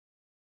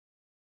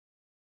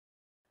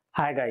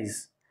Hi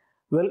guys,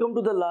 welcome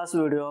to the last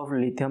video of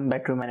lithium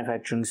battery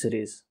manufacturing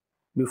series.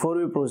 Before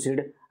we proceed,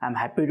 I'm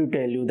happy to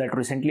tell you that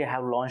recently I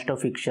have launched a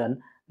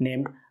fiction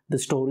named The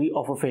Story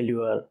of a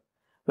Failure.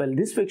 Well,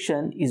 this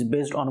fiction is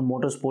based on a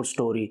motorsport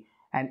story.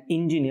 An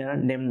engineer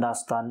named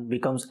Dastan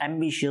becomes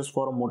ambitious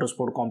for a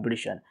motorsport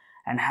competition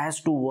and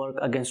has to work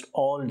against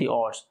all the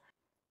odds.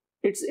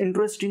 It's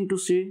interesting to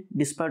see,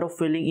 despite of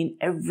failing in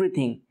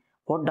everything,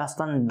 what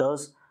Dastan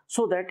does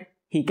so that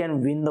he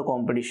can win the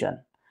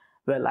competition.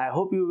 Well, I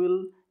hope you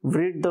will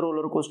read the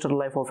roller coaster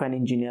life of an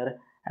engineer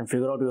and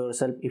figure out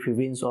yourself if he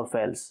wins or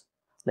fails.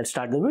 Let's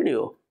start the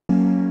video.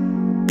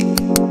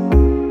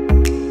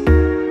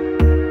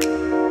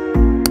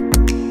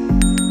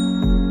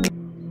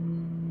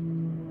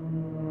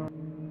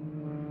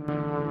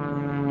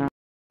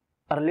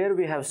 Earlier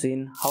we have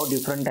seen how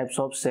different types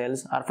of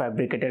cells are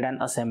fabricated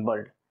and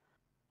assembled.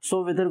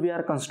 So whether we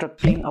are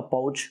constructing a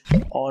pouch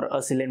or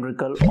a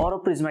cylindrical or a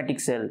prismatic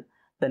cell,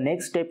 the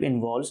next step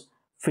involves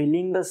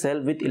filling the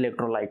cell with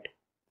electrolyte.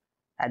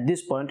 At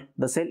this point,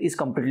 the cell is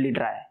completely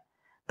dry.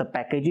 The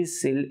package is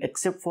sealed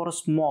except for a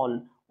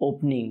small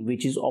opening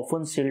which is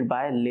often sealed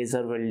by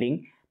laser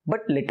welding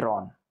but later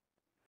on.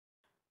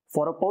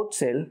 For a pouch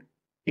cell,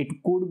 it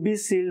could be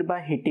sealed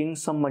by heating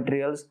some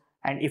materials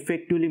and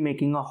effectively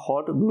making a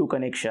hot glue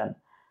connection.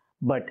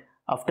 But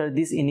after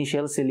this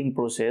initial sealing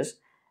process,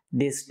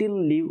 they still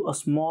leave a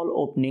small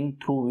opening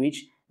through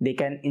which they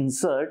can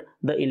insert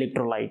the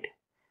electrolyte.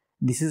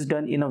 This is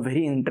done in a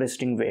very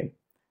interesting way.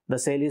 The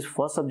cell is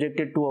first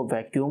subjected to a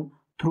vacuum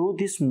through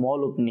this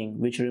small opening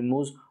which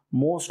removes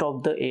most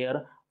of the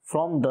air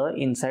from the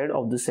inside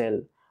of the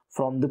cell,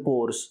 from the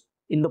pores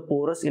in the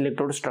porous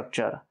electrode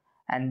structure,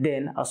 and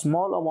then a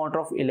small amount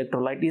of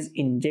electrolyte is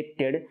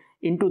injected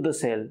into the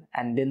cell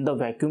and then the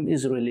vacuum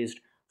is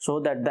released so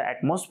that the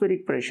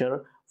atmospheric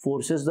pressure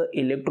forces the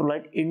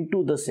electrolyte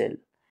into the cell,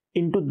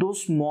 into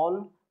those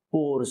small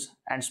pores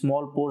and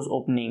small pores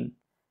opening.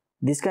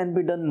 This can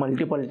be done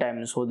multiple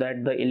times so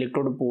that the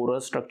electrode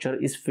porous structure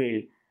is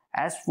filled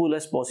as full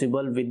as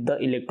possible with the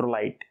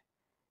electrolyte.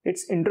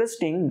 It's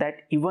interesting that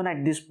even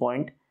at this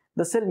point,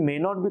 the cell may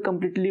not be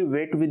completely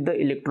wet with the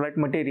electrolyte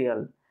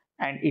material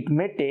and it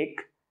may take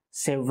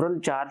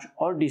several charge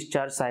or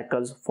discharge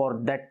cycles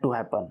for that to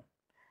happen.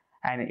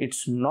 And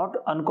it's not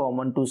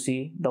uncommon to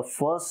see the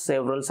first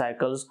several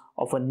cycles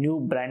of a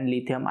new brand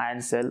lithium-ion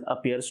cell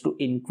appears to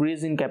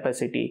increase in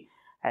capacity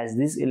as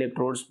these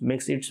electrodes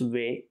makes its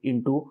way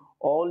into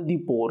all the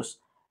pores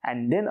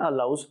and then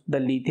allows the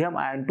lithium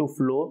ion to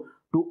flow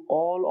to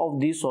all of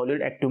the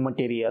solid active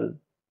material.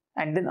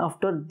 And then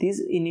after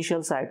these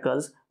initial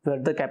cycles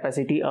where the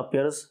capacity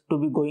appears to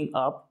be going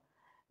up,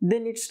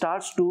 then it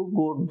starts to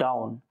go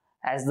down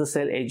as the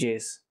cell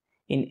ages.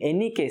 In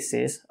any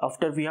cases,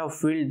 after we have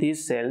filled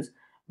these cells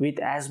with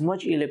as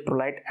much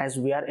electrolyte as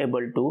we are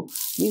able to,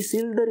 we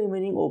seal the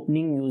remaining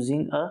opening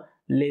using a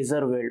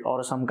laser weld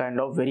or some kind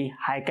of very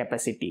high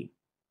capacity.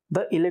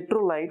 The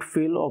electrolyte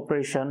fill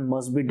operation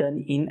must be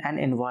done in an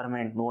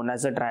environment known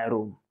as a dry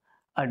room.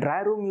 A dry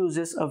room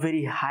uses a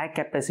very high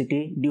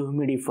capacity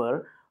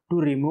dehumidifier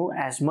to remove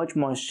as much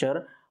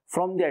moisture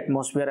from the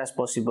atmosphere as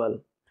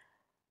possible.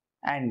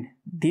 And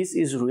this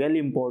is really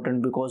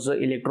important because the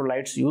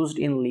electrolytes used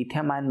in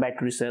lithium-ion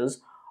battery cells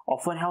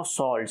often have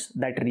salts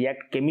that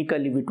react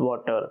chemically with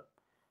water.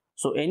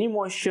 So any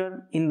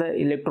moisture in the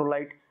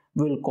electrolyte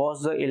will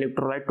cause the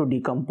electrolyte to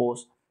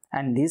decompose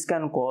and this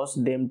can cause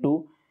them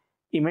to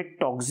emit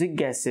toxic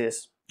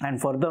gases. And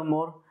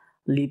furthermore,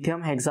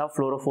 lithium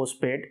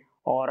hexafluorophosphate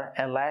or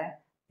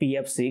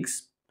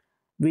LiPF6,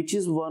 which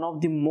is one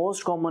of the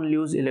most commonly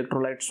used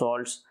electrolyte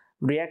salts,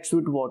 reacts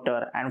with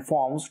water and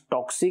forms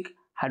toxic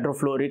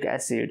hydrofluoric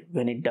acid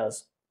when it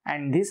does.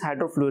 And this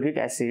hydrofluoric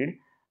acid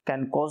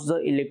can cause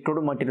the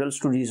electrode materials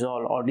to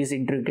dissolve or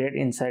disintegrate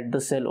inside the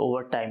cell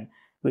over time,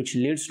 which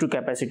leads to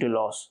capacity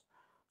loss.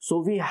 So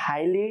we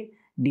highly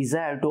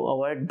desire to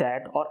avoid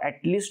that or at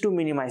least to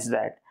minimize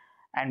that,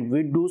 and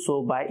we do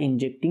so by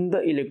injecting the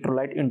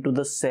electrolyte into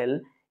the cell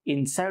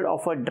inside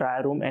of a dry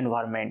room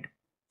environment.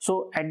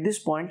 So at this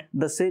point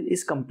the cell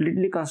is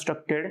completely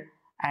constructed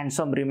and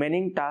some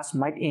remaining tasks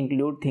might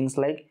include things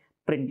like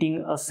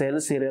printing a cell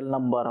serial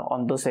number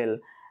on the cell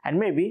and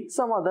maybe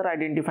some other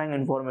identifying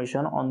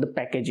information on the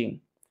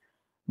packaging.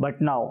 But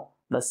now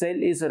the cell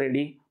is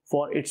ready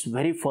for its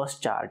very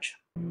first charge.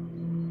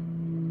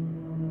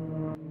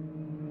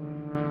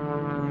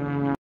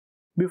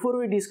 Before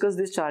we discuss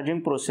this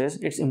charging process,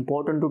 it's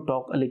important to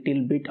talk a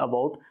little bit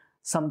about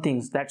some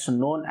things that's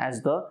known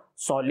as the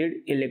solid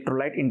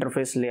electrolyte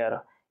interface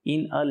layer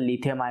in a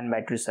lithium-ion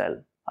battery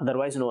cell,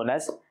 otherwise known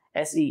as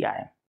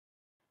SEI.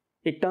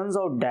 It turns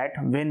out that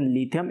when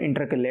lithium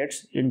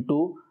intercalates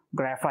into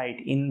graphite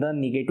in the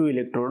negative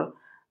electrode,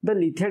 the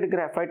lithium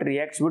graphite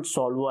reacts with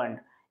solvent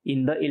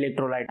in the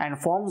electrolyte and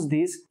forms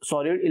this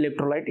solid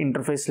electrolyte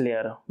interface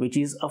layer, which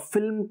is a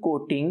film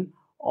coating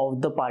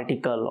of the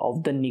particle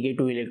of the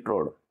negative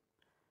electrode.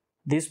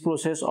 This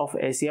process of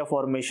SEI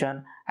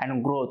formation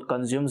and growth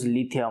consumes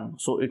lithium,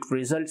 so it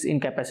results in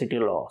capacity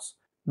loss.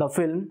 The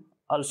film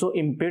also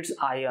impedes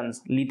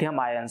ions, lithium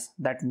ions,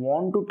 that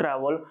want to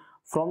travel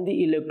from the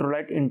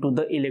electrolyte into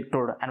the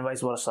electrode and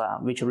vice versa,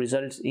 which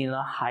results in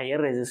a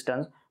higher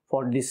resistance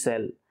for this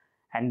cell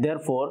and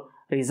therefore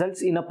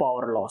results in a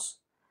power loss.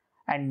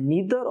 And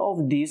neither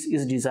of these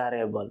is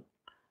desirable.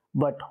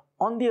 But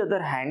on the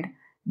other hand,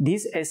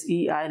 this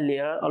SEI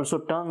layer also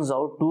turns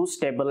out to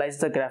stabilize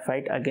the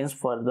graphite against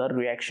further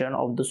reaction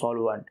of the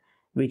solvent,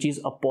 which is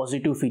a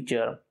positive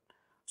feature.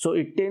 So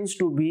it tends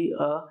to be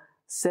a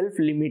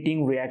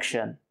self-limiting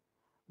reaction.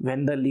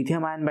 When the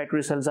lithium-ion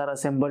battery cells are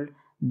assembled,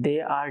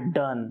 they are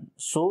done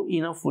so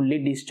in a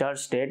fully discharged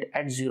state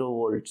at 0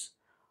 volts.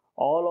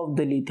 All of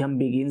the lithium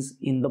begins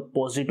in the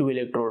positive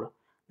electrode.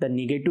 The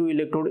negative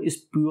electrode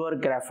is pure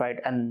graphite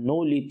and no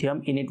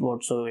lithium in it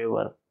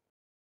whatsoever.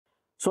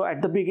 So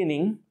at the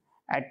beginning,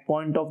 at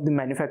point of the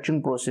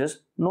manufacturing process,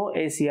 no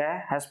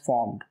SEI has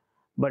formed.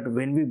 But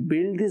when we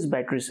build this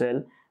battery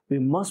cell, we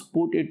must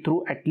put it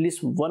through at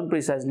least one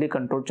precisely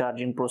controlled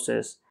charging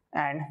process.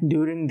 And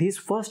during this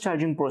first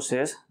charging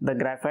process, the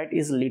graphite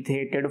is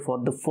lithiated for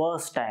the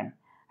first time,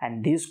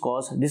 and this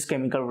causes this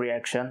chemical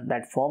reaction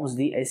that forms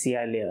the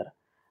SEI layer.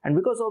 And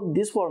because of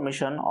this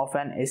formation of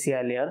an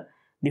SEI layer,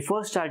 the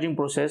first charging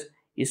process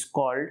is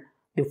called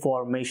the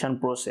formation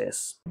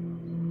process.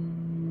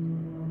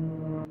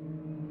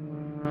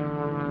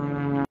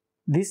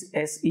 This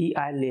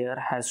SEI layer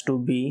has to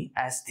be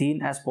as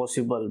thin as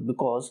possible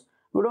because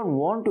we don't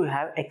want to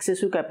have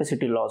excessive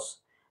capacity loss.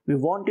 We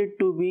want it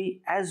to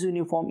be as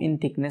uniform in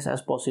thickness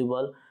as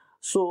possible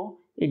so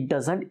it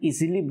doesn't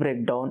easily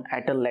break down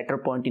at a later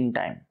point in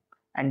time.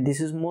 And this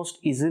is most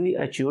easily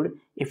achieved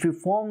if you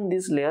form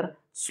this layer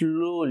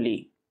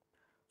slowly.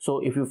 So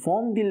if you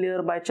form the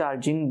layer by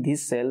charging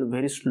this cell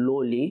very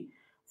slowly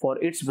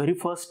for its very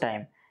first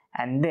time,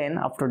 and then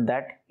after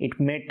that it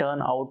may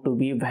turn out to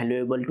be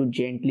valuable to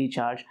gently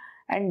charge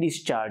and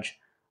discharge,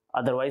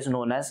 otherwise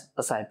known as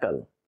a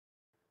cycle.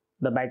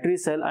 The battery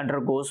cell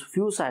undergoes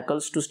few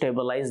cycles to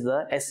stabilize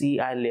the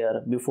SEI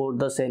layer before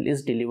the cell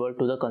is delivered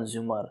to the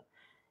consumer.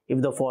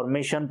 If the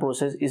formation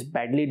process is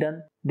badly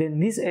done, then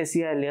this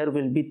SEI layer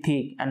will be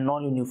thick and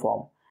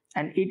non-uniform,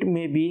 and it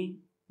may be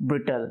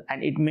brittle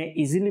and it may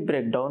easily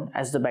break down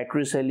as the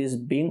battery cell is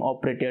being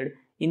operated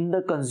in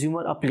the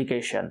consumer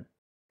application.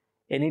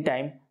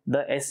 Anytime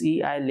the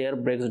SEI layer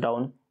breaks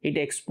down, it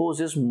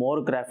exposes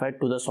more graphite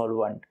to the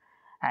solvent,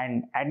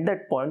 and at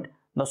that point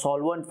the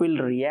solvent will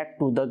react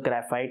to the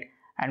graphite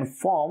and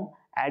form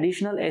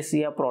additional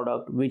SEI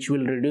product which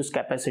will reduce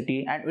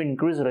capacity and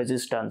increase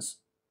resistance.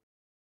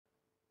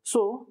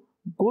 So,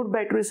 good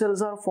battery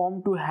cells are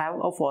formed to have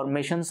a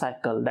formation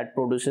cycle that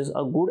produces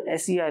a good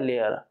SEI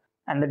layer,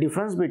 and the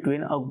difference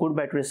between a good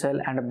battery cell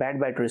and a bad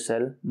battery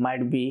cell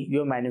might be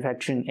your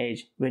manufacturing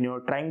age when you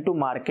are trying to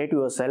market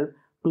yourself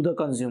to the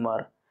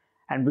consumer.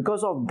 And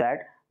because of that,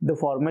 the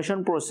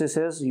formation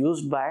processes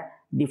used by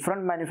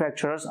different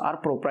manufacturers are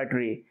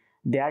proprietary.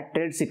 They are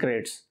trade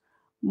secrets.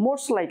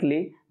 Most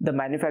likely, the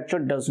manufacturer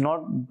does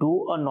not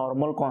do a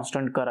normal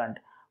constant current,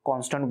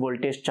 constant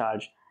voltage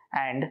charge,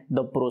 and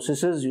the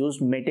processes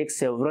used may take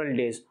several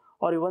days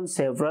or even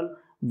several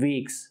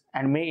weeks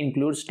and may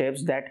include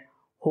steps that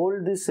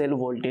hold the cell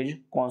voltage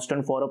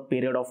constant for a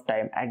period of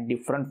time at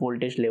different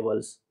voltage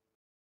levels.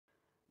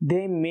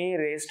 They may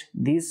rest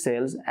these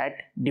cells at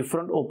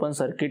different open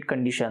circuit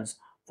conditions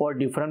for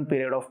different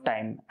period of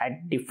time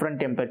at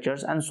different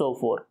temperatures and so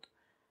forth.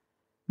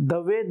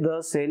 The way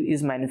the cell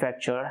is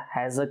manufactured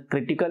has a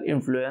critical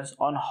influence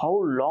on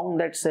how long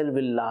that cell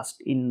will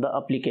last in the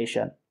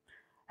application.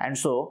 And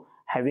so,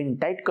 having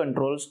tight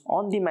controls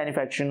on the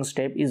manufacturing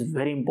step is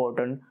very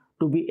important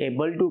to be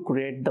able to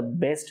create the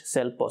best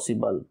cell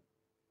possible.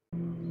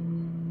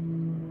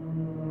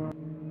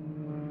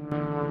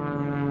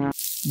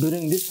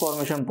 During this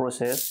formation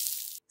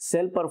process,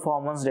 cell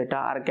performance data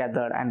are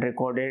gathered and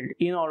recorded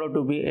in order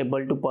to be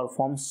able to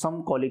perform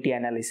some quality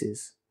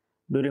analysis.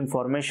 During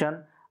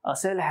formation, a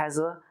cell has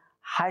a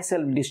high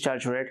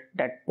self-discharge rate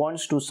that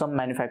points to some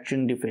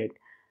manufacturing defect.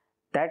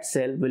 That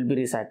cell will be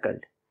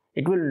recycled.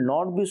 It will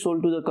not be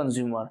sold to the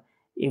consumer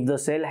if the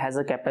cell has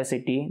a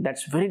capacity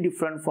that's very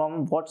different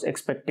from what's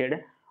expected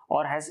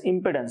or has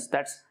impedance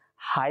that's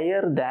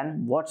higher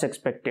than what's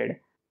expected.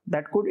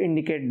 That could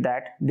indicate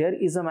that there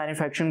is a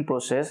manufacturing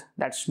process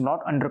that's not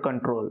under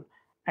control,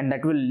 and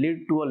that will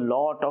lead to a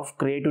lot of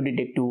creative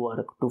detective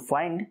work to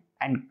find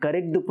and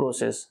correct the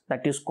process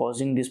that is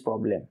causing this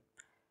problem.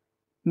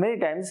 Many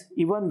times,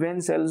 even when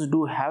cells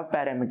do have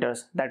parameters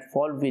that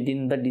fall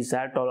within the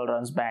desired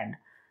tolerance band,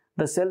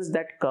 the cells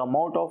that come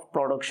out of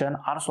production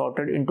are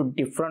sorted into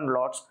different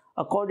lots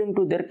according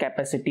to their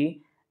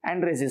capacity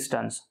and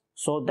resistance,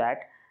 so that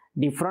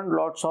different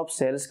lots of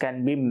cells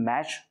can be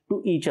matched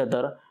to each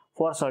other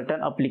for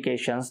certain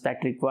applications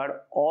that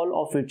require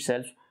all of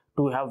itself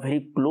to have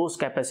very close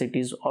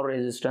capacities or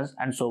resistance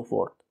and so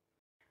forth.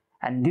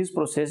 And this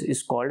process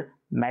is called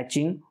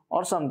matching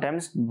or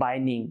sometimes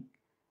binding,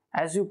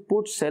 as you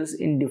put cells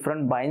in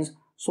different binds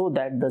so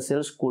that the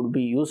cells could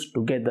be used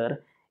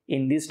together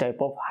in this type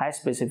of high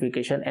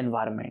specification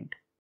environment.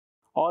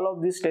 All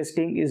of this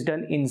testing is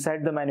done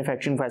inside the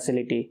manufacturing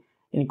facility,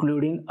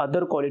 including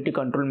other quality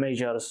control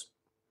measures.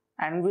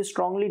 And we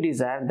strongly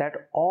desire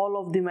that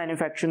all of the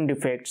manufacturing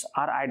defects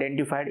are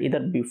identified either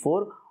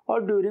before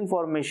or during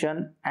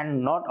formation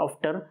and not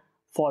after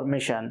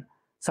formation.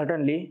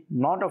 Certainly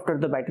not after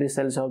the battery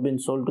cells have been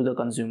sold to the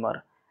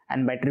consumer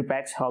and battery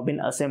packs have been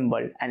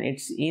assembled and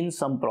it's in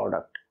some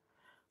product.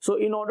 So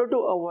in order to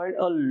avoid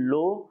a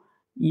low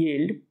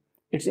yield,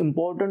 it's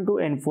important to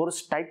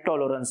enforce tight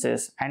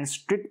tolerances and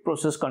strict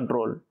process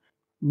control.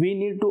 We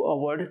need to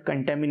avoid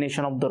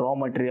contamination of the raw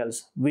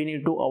materials. We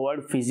need to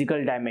avoid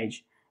physical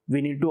damage.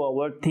 We need to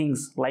avoid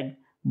things like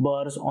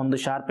burrs on the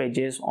sharp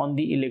edges, on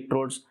the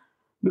electrodes,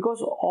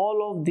 because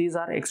all of these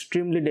are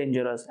extremely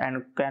dangerous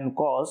and can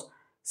cause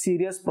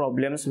serious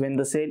problems when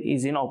the cell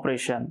is in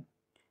operation.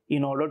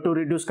 In order to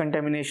reduce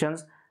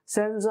contaminations,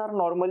 cells are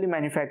normally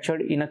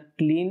manufactured in a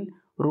clean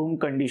room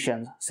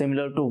conditions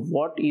similar to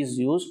what is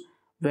used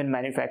when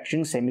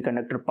manufacturing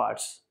semiconductor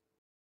parts.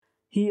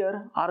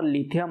 Here our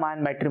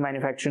lithium-ion battery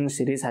manufacturing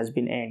series has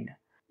been ended.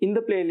 In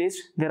the playlist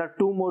there are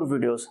 2 more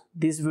videos.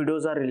 These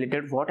videos are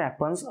related what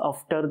happens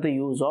after the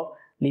use of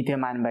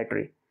lithium-ion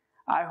battery.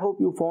 I hope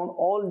you found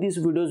all these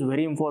videos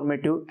very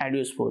informative and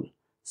useful.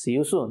 See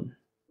you soon.